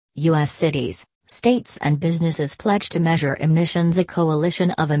U.S. cities, states and businesses pledge to measure emissions. A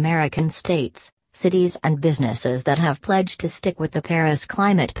coalition of American states, cities and businesses that have pledged to stick with the Paris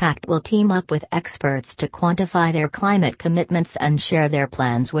Climate Pact will team up with experts to quantify their climate commitments and share their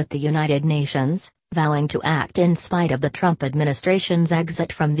plans with the United Nations, vowing to act in spite of the Trump administration's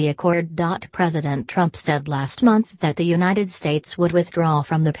exit from the accord. President Trump said last month that the United States would withdraw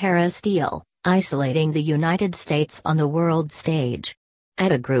from the Paris deal, isolating the United States on the world stage.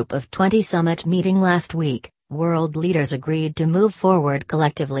 At a Group of 20 summit meeting last week, world leaders agreed to move forward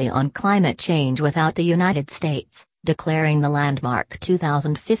collectively on climate change without the United States, declaring the landmark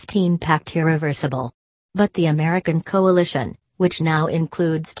 2015 pact irreversible. But the American coalition, which now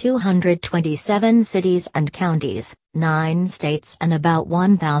includes 227 cities and counties, 9 states and about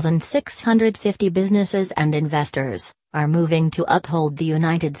 1,650 businesses and investors, are moving to uphold the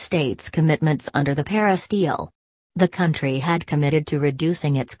United States' commitments under the Paris deal. The country had committed to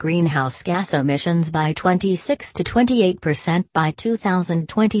reducing its greenhouse gas emissions by 26 to 28% by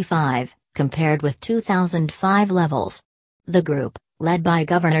 2025, compared with 2005 levels. The group, led by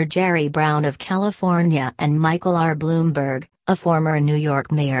Governor Jerry Brown of California and Michael R. Bloomberg, a former New York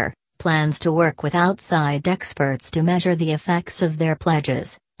mayor, plans to work with outside experts to measure the effects of their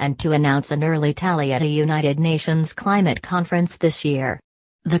pledges, and to announce an early tally at a United Nations climate conference this year.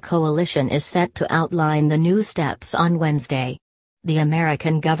 The coalition is set to outline the new steps on Wednesday. The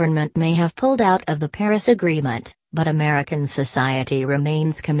American government may have pulled out of the Paris Agreement, but American society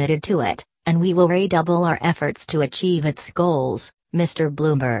remains committed to it, and we will redouble our efforts to achieve its goals, Mr.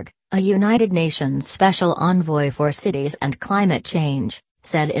 Bloomberg, a United Nations Special Envoy for Cities and Climate Change,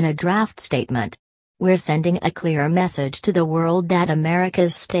 said in a draft statement. We're sending a clear message to the world that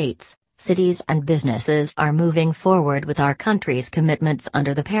America's states, cities and businesses are moving forward with our country's commitments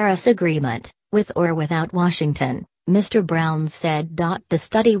under the Paris Agreement, with or without Washington, Mr. Brown said. The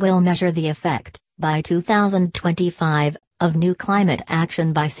study will measure the effect, by 2025, of new climate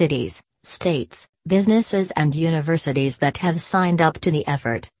action by cities, states, businesses and universities that have signed up to the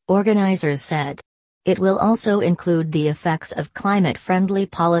effort, organizers said. It will also include the effects of climate-friendly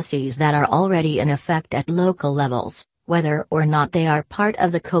policies that are already in effect at local levels, whether or not they are part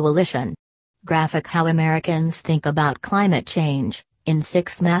of the coalition. Graphic how Americans think about climate change. In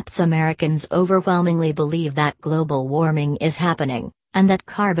 6 maps, Americans overwhelmingly believe that global warming is happening, and that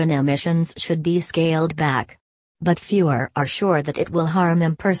carbon emissions should be scaled back. But fewer are sure that it will harm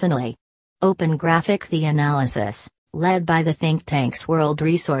them personally. Open graphic. The analysis, led by the think tanks World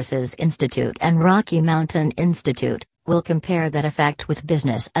Resources Institute and Rocky Mountain Institute, will compare that effect with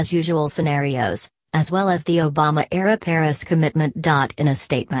business-as-usual scenarios, as well as the Obama-era Paris commitment. In a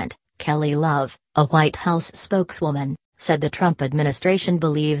statement, Kelly Love, a White House spokeswoman, said the Trump administration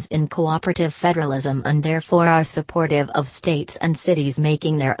believes in cooperative federalism and therefore are supportive of states and cities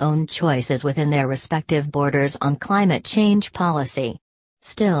making their own choices within their respective borders on climate change policy.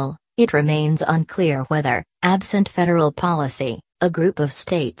 Still, it remains unclear whether, absent federal policy, a group of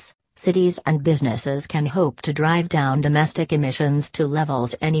states, cities and businesses can hope to drive down domestic emissions to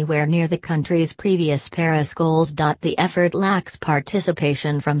levels anywhere near the country's previous Paris goals. The effort lacks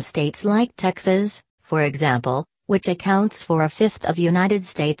participation from states like Texas, for example, which accounts for 1/5 of United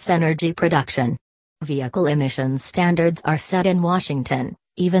States energy production. Vehicle emissions standards are set in Washington,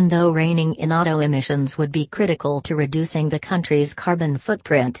 even though reining in auto emissions would be critical to reducing the country's carbon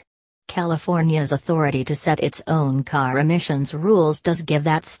footprint. California's authority to set its own car emissions rules does give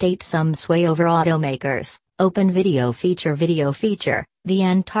that state some sway over automakers. Open video feature. The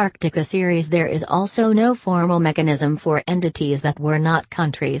Antarctica series. There is also no formal mechanism for entities that were not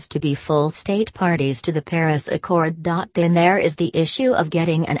countries to be full state parties to the Paris Accord. Then there is the issue of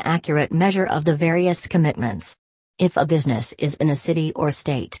getting an accurate measure of the various commitments. If a business is in a city or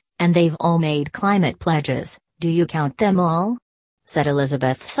state, and they've all made climate pledges, do you count them all? Said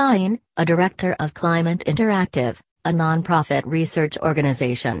Elizabeth Sain, a director of Climate Interactive, a nonprofit research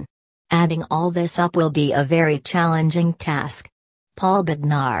organization. Adding all this up will be a very challenging task. Paul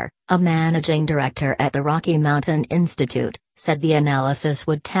Bednar, a managing director at the Rocky Mountain Institute, said the analysis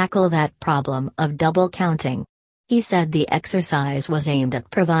would tackle that problem of double counting. He said the exercise was aimed at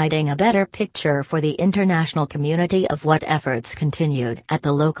providing a better picture for the international community of what efforts continued at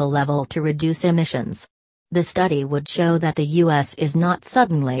the local level to reduce emissions. The study would show that the U.S. is not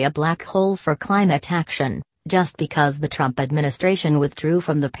suddenly a black hole for climate action, just because the Trump administration withdrew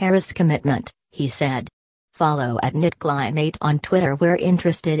from the Paris commitment, he said. Follow @NitClimate on Twitter. We're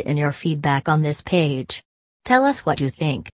interested in your feedback on this page. Tell us what you think.